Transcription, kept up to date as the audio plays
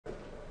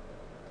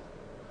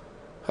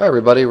Hi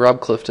everybody,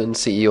 Rob Clifton,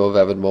 CEO of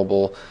Avid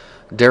Mobile.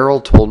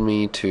 Daryl told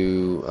me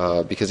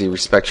to, because he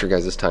respects your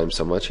guys' time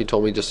so much, he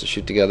told me just to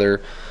shoot together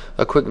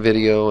a quick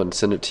video and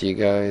send it to you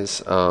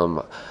guys.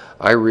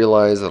 I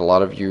realize that a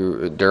lot of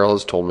you, Daryl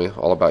has told me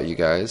all about you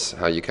guys,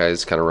 how you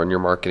guys kind of run your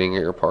marketing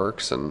at your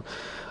parks, and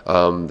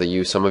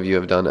some of you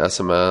have done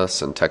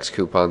SMS and text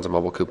coupons and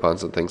mobile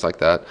coupons and things like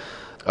that.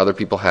 Other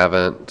people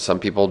haven't. Some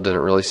people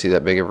didn't really see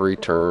that big of a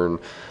return.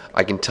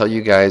 I can tell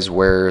you guys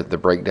where the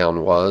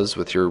breakdown was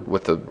with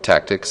the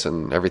tactics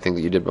and everything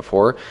that you did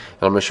before.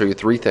 And I'm going to show you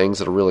 3 things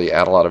that'll really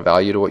add a lot of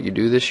value to what you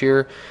do this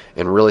year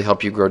and really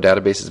help you grow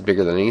databases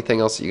bigger than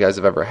anything else that you guys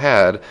have ever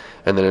had.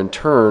 And then in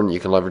turn, you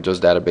can leverage those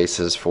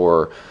databases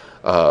for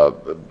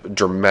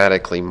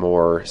dramatically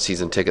more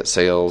season ticket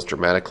sales,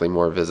 dramatically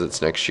more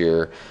visits next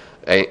year,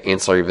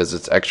 ancillary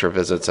visits, extra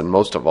visits, and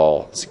most of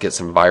all, get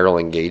some viral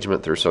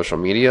engagement through social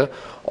media,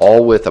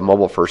 all with a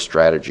mobile-first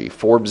strategy.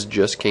 Forbes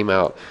just came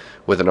out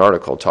with an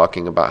article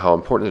talking about how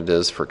important it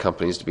is for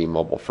companies to be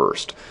mobile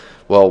first.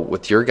 Well,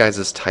 with your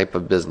guys' type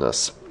of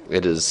business,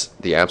 it is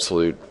the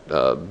absolute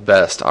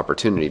best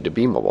opportunity to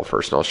be mobile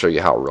first, and I'll show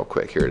you how real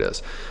quick. Here it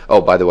is.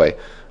 Oh, by the way,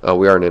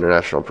 we are an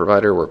international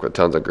provider, work with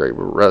tons of great,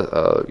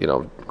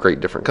 great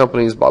different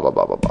companies, blah, blah,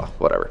 blah, blah, blah,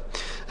 whatever.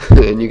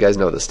 And you guys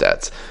know the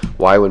stats.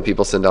 Why when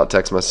people send out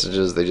text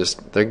messages,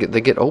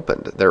 they get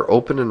opened. They're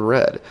open and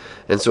read.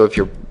 And so if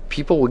your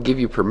people will give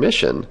you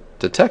permission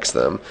to text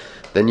them,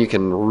 then you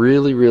can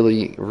really,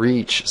 really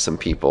reach some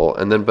people.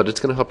 But it's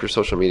going to help your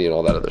social media and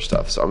all that other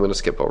stuff. So I'm going to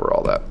skip over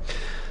all that.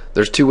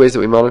 There's 2 ways that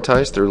we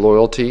monetize, through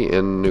loyalty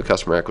and new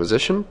customer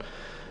acquisition.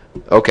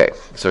 Okay,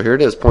 so here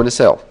it is, point of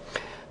sale.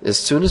 As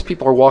soon as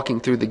people are walking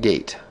through the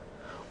gate,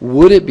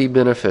 would it be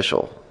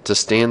beneficial to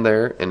stand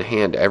there and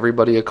hand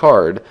everybody a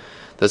card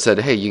that said,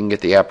 hey, you can get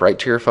the app right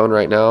to your phone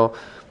right now,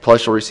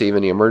 plus you'll receive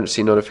any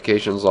emergency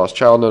notifications, lost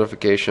child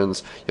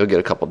notifications, you'll get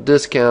a couple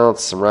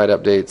discounts, some ride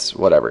updates,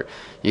 whatever.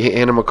 You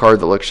hand them a card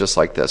that looks just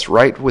like this,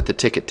 right with the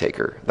ticket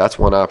taker. That's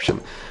one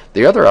option.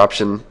 The other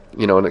option,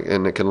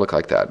 and it can look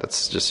like that.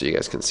 That's just so you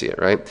guys can see it,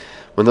 right?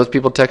 When those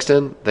people text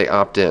in, they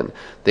opt in.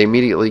 They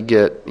immediately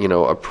get,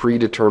 a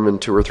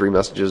predetermined 2 or 3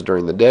 messages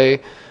during the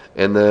day,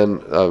 and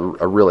then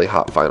a really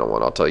hot final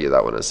one. I'll tell you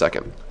that one in a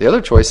second. The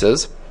other choice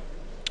is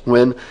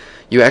when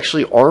you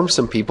actually arm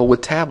some people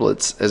with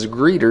tablets as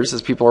greeters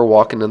as people are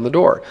walking in the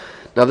door.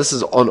 Now, this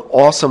is an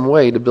awesome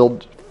way to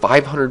build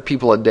 500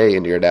 people a day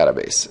into your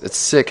database. It's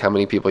sick how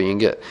many people you can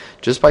get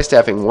just by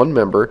staffing one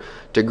member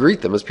to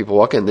greet them as people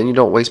walk in. Then you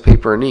don't waste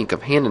paper and ink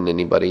of handing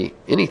anybody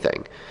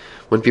anything.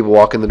 When people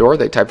walk in the door,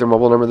 they type their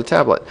mobile number in the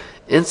tablet.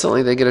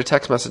 Instantly, they get a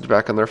text message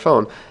back on their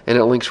phone, and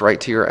it links right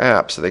to your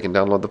app so they can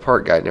download the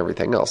park guide and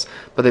everything else.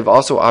 But they've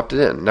also opted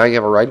in. Now you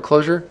have a ride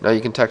closure. Now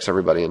you can text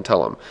everybody and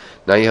tell them.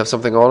 Now you have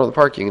something going on at the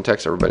park. You can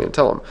text everybody and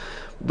tell them.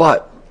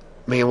 But,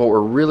 man, what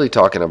we're really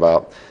talking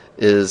about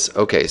is,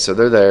 okay, so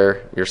they're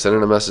there. You're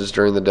sending a message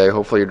during the day.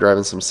 Hopefully you're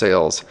driving some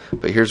sales.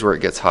 But here's where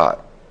it gets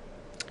hot.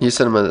 You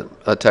send them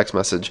a text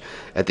message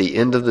at the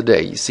end of the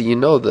day. You see,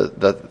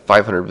 the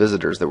 500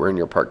 visitors that were in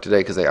your park today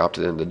because they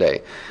opted in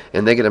today.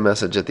 And they get a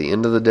message at the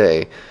end of the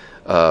day,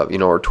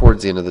 or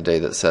towards the end of the day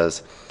that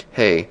says,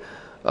 hey,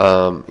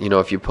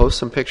 if you post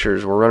some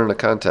pictures, we're running a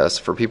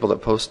contest for people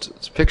that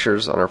post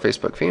pictures on our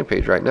Facebook fan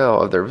page right now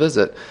of their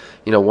visit.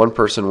 One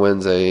person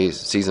wins a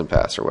season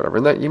pass or whatever.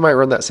 And that you might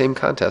run that same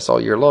contest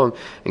all year long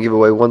and give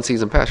away 1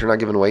 season pass. You're not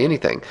giving away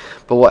anything.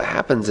 But what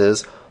happens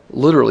is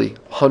literally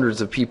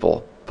hundreds of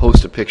people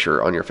post a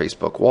picture on your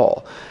Facebook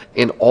wall,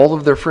 and all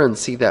of their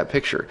friends see that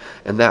picture,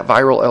 and that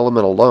viral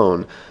element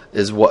alone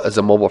is what is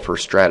a mobile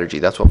first strategy.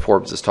 That's what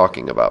Forbes is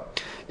talking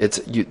about.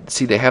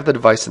 They have the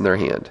device in their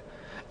hand,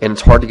 and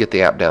it's hard to get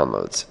the app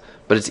downloads,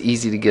 but it's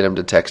easy to get them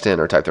to text in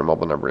or type their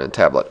mobile number in a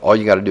tablet. All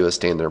you got to do is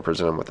stand there and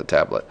present them with a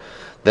tablet.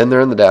 Then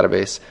they're in the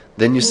database.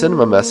 Then you send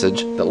them a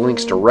message that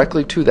links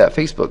directly to that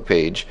Facebook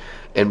page,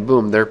 and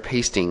boom, they're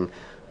pasting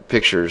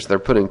pictures. They're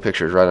putting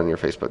pictures right on your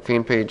Facebook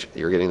fan page.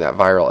 You're getting that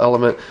viral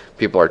element.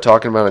 People are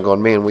talking about it and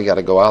going, man, we got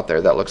to go out there.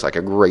 That looks like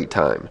a great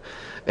time.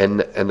 And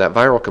that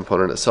viral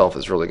component itself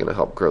is really going to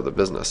help grow the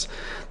business.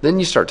 Then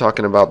you start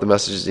talking about the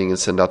messages you can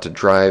send out to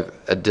drive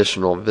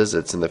additional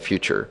visits in the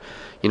future.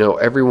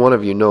 Every one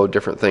of you know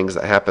different things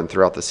that happen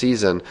throughout the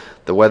season.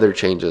 The weather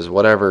changes,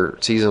 whatever,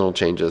 seasonal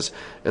changes,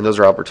 and those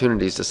are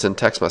opportunities to send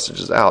text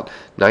messages out.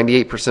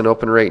 98%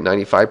 open rate,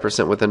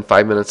 95% within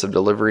 5 minutes of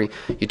delivery.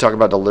 You talk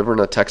about delivering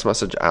a text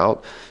message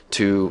out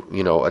to,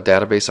 a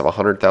database of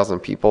 100,000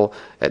 people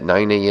at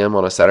 9 a.m.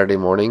 on a Saturday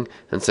morning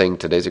and saying,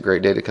 today's a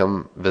great day to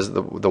come visit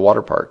the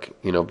water park,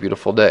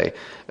 beautiful day.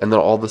 And then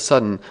all of a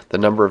sudden, the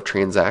number of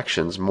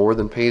transactions more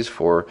than pays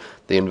for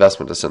the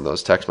investment to send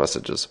those text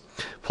messages,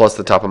 plus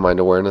the top of mind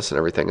awareness and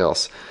everything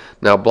else.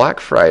 Now, Black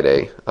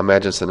Friday,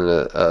 imagine sending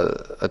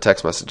a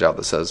text message out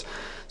that says,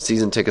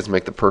 season tickets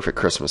make the perfect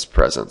Christmas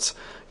presents.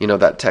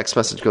 That text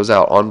message goes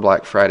out on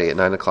Black Friday at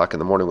 9 o'clock in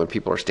the morning when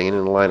people are standing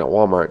in line at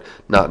Walmart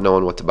not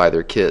knowing what to buy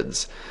their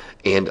kids.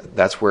 And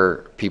that's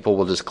where people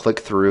will just click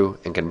through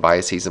and can buy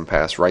a season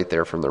pass right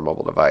there from their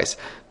mobile device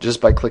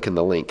just by clicking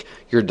the link.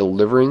 You're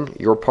delivering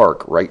your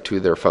park right to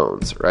their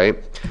phones, right?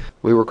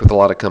 We work with a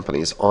lot of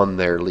companies on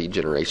their lead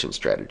generation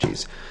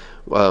strategies.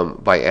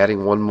 By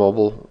adding one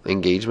mobile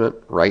engagement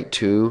right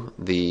to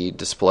the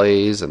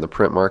displays and the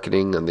print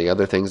marketing and the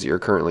other things that you're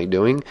currently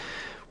doing,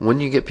 when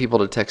you get people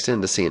to text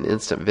in to see an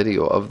instant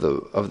video of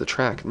the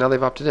track, now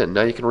they've opted in.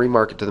 Now you can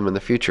remarket to them in the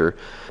future.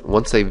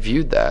 Once they've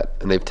viewed that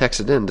and they've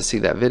texted in to see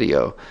that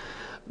video,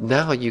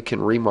 now you can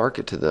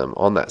remarket to them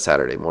on that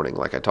Saturday morning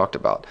like I talked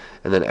about,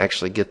 and then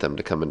actually get them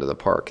to come into the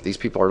park. These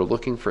people are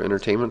looking for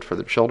entertainment for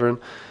their children,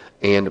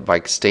 and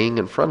by staying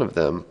in front of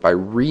them, by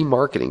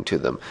remarketing to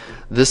them,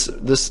 this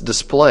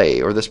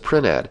display or this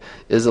print ad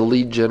is a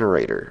lead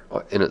generator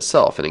in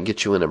itself, and it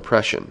gets you an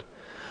impression.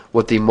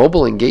 What the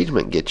mobile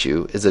engagement gets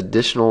you is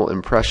additional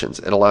impressions.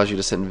 It allows you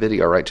to send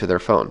video right to their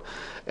phone.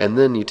 And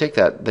then you take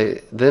that,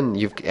 then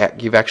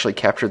you've actually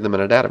captured them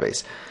in a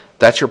database.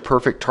 That's your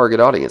perfect target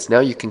audience.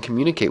 Now you can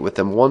communicate with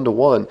them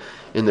one-to-one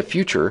in the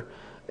future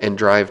and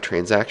drive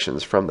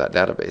transactions from that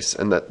database.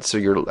 And so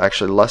you're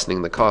actually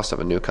lessening the cost of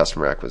a new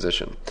customer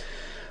acquisition.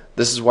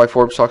 This is why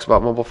Forbes talks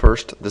about mobile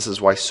first. This is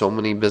why so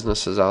many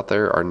businesses out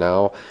there are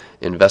now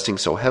investing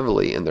so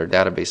heavily in their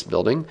database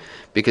building,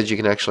 because you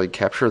can actually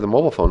capture the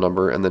mobile phone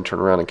number and then turn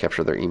around and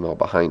capture their email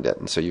behind it.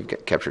 And so you've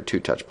captured 2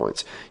 touch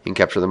points. You can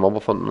capture the mobile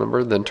phone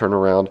number, then turn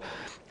around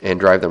and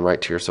drive them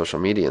right to your social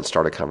media and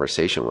start a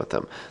conversation with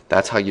them.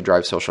 That's how you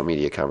drive social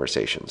media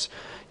conversations.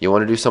 You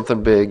want to do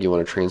something big, you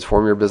want to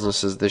transform your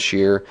businesses this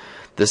year.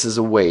 This is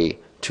a way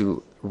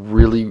to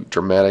really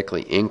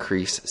dramatically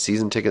increase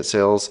season ticket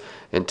sales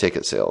and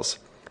ticket sales.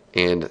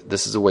 And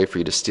this is a way for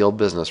you to steal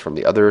business from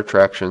the other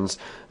attractions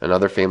and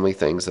other family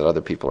things that other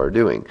people are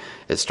doing.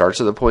 It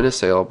starts at the point of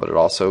sale, but it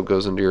also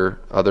goes into your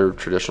other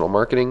traditional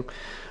marketing.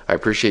 I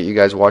appreciate you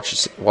guys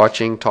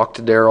watching. Talk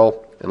to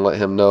Daryl and let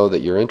him know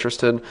that you're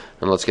interested,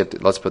 and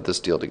let's put this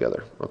deal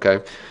together. Okay?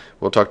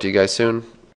 We'll talk to you guys soon.